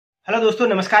Hello दोस्तों,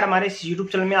 नमस्कार। हमारे इस यूट्यूब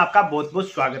चैनल में आपका बहुत बहुत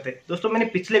स्वागत है। दोस्तों, मैंने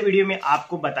पिछले वीडियो में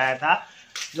आपको बताया था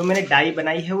जो मैंने डाई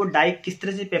बनाई है वो डाई किस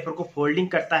तरह से पेपर को फोल्डिंग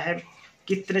करता है,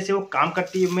 किस तरह से वो काम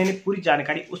करती है, मैंने पूरी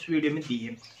जानकारी उस वीडियो में दी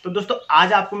है। तो दोस्तों,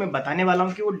 आज आपको मैं बताने वाला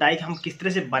हूँ कि वो डाई हम किस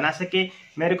तरह से बना सके।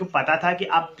 मेरे को पता था कि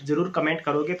आप ज़रूर कमेंट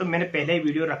करोगे, तो मैंने पहले ही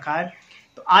वीडियो रखा है।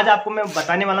 तो आज आपको मैं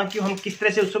बताने वाला हूँ कि हम किस तरह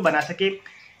से उसको बना सके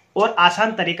और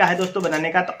आसान तरीका है दोस्तों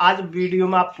बनाने का। तो आज वीडियो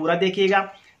में आप पूरा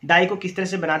देखिएगा डाई को किस तरह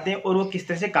से बनाते हैं और वो किस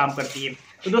तरह से काम करती है।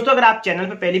 तो दोस्तों, अगर आप चैनल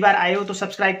पर पहली बार आए हो तो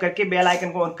सब्सक्राइब करके बेल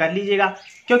आइकन को ऑन कर लीजिएगा,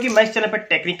 क्योंकि मैं इस चैनल पर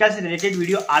टेक्निकल से रिलेटेड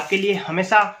वीडियो आपके लिए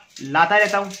हमेशा लाता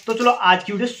रहता हूं। तो चलो आज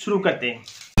की वीडियो शुरू करते हैं।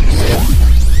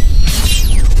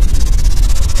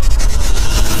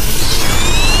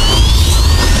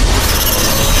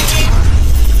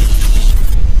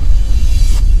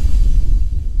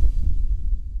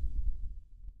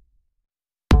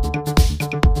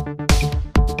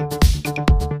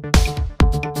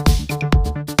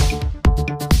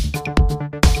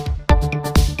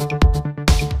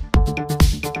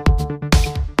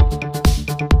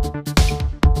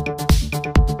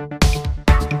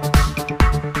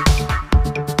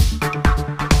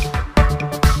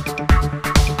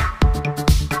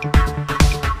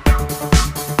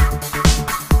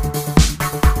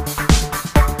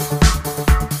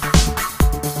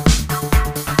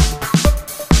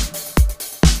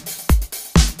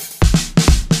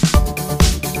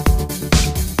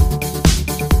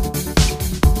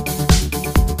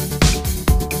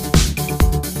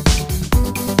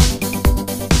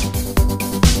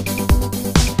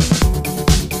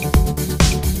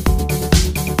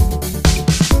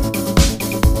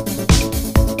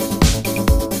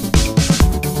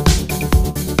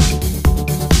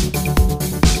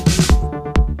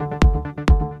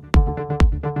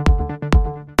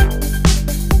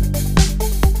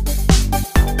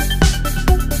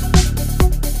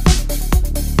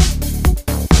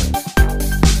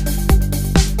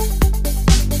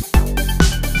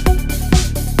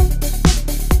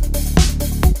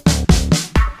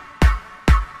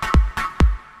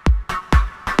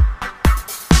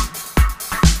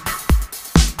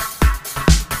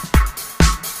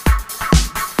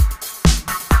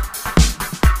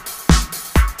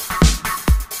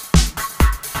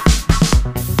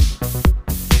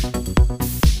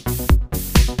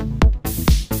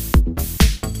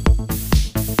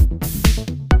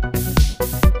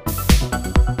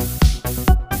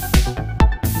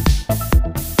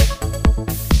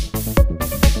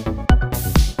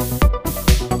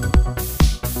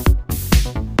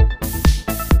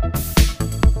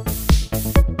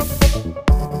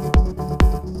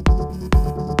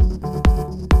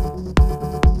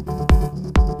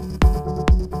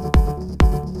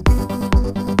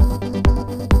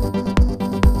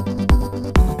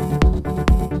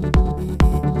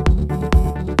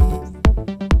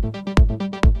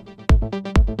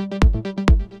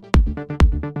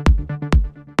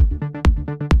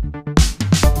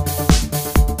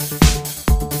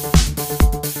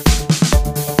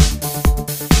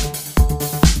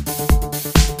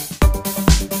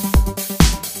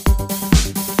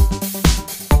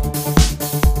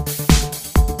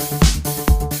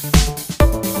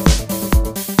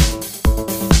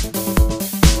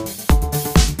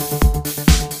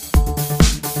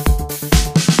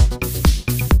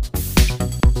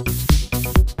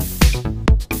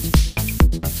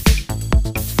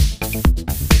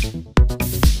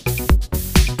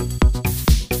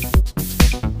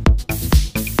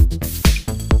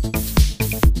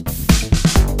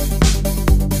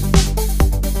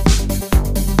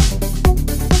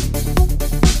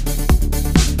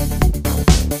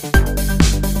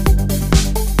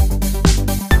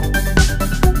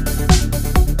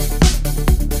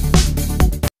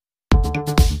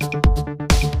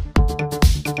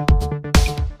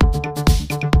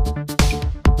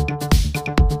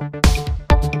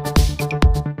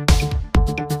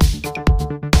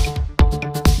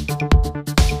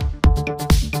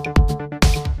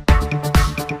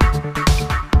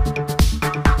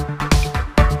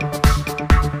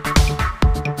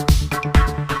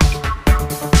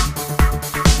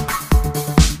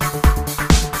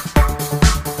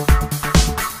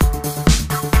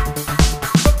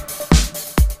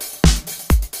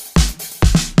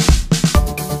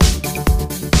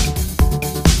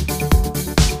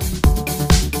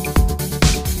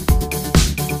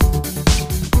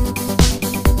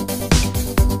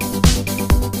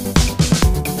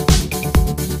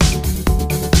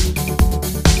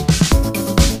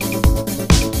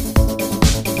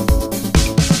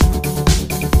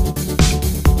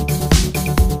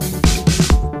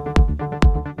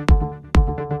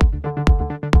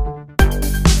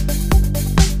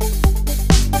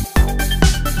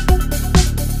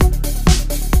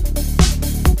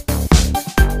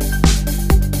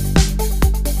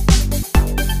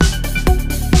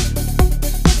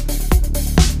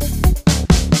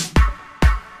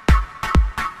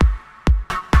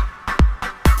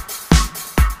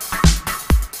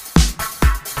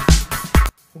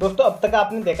 दोस्तों अब तक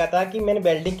आपने देखा था कि मैंने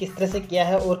वेल्डिंग किस तरह से किया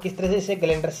है और किस तरह से इसे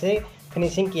ग्राइंडर से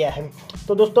फिनिशिंग किया है।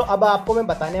 तो दोस्तों अब आपको मैं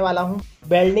बताने वाला हूँ।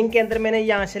 वेल्डिंग के अंदर मैंने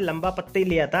यहाँ से लंबा पत्ती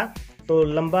लिया था, तो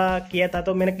लंबा किया था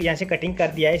तो मैंने यहाँ से कटिंग कर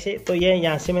दिया है इसे। तो ये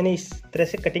यहाँ से मैंने इस तरह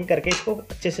से कटिंग करके इसको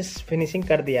अच्छे से फिनिशिंग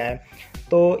कर दिया है।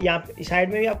 तो यहाँ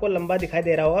साइड में भी आपको लंबा दिखाई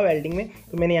दे रहा होगा वेल्डिंग में,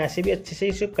 तो मैंने यहाँ से भी अच्छे से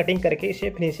इसे कटिंग करके इसे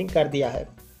फिनिशिंग कर दिया है।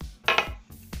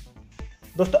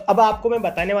 दोस्तों अब आपको मैं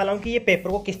बताने वाला हूँ कि ये पेपर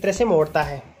को किस तरह से मोड़ता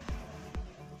है।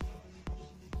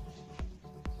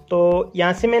 तो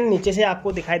यहाँ से मैंने नीचे से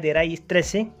आपको दिखाई दे रहा है इस तरह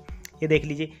से, ये देख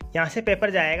लीजिए यहाँ से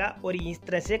पेपर जाएगा और इस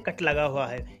तरह से कट लगा हुआ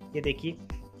है। ये देखिए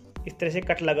इस तरह से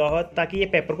कट लगा हुआ ताकि ये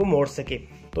पेपर को मोड़ सके।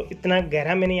 तो इतना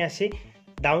गहरा मैंने यहाँ से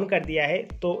डाउन कर दिया है।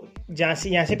 तो जहाँ से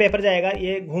यहाँ से पेपर जाएगा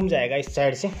ये घूम जाएगा इस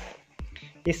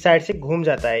साइड से घूम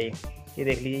जाता है ये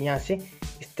देख लीजिए यहाँ से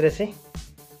इस तरह से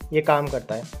ये काम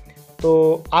करता है।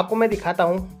 तो आपको मैं दिखाता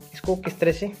हूँ इसको किस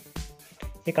तरह से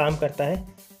ये काम करता है।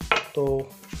 तो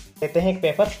लेते हैं एक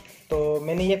पेपर। तो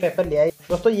मैंने ये पेपर लिया है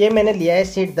दोस्तों, ये मैंने लिया है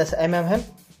शीट 10 mm है।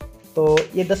 तो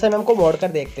ये 10 mm को मोड़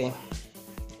कर देखते हैं।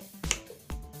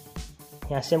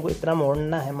 यहाँ से हमको इतना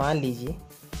मोड़ना है, मान लीजिए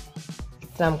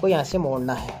इतना हमको यहाँ से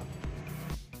मोड़ना है।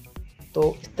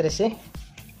 तो इस तरह से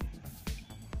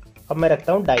अब मैं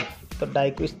रखता हूँ डाई। तो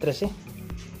डाई को इस तरह से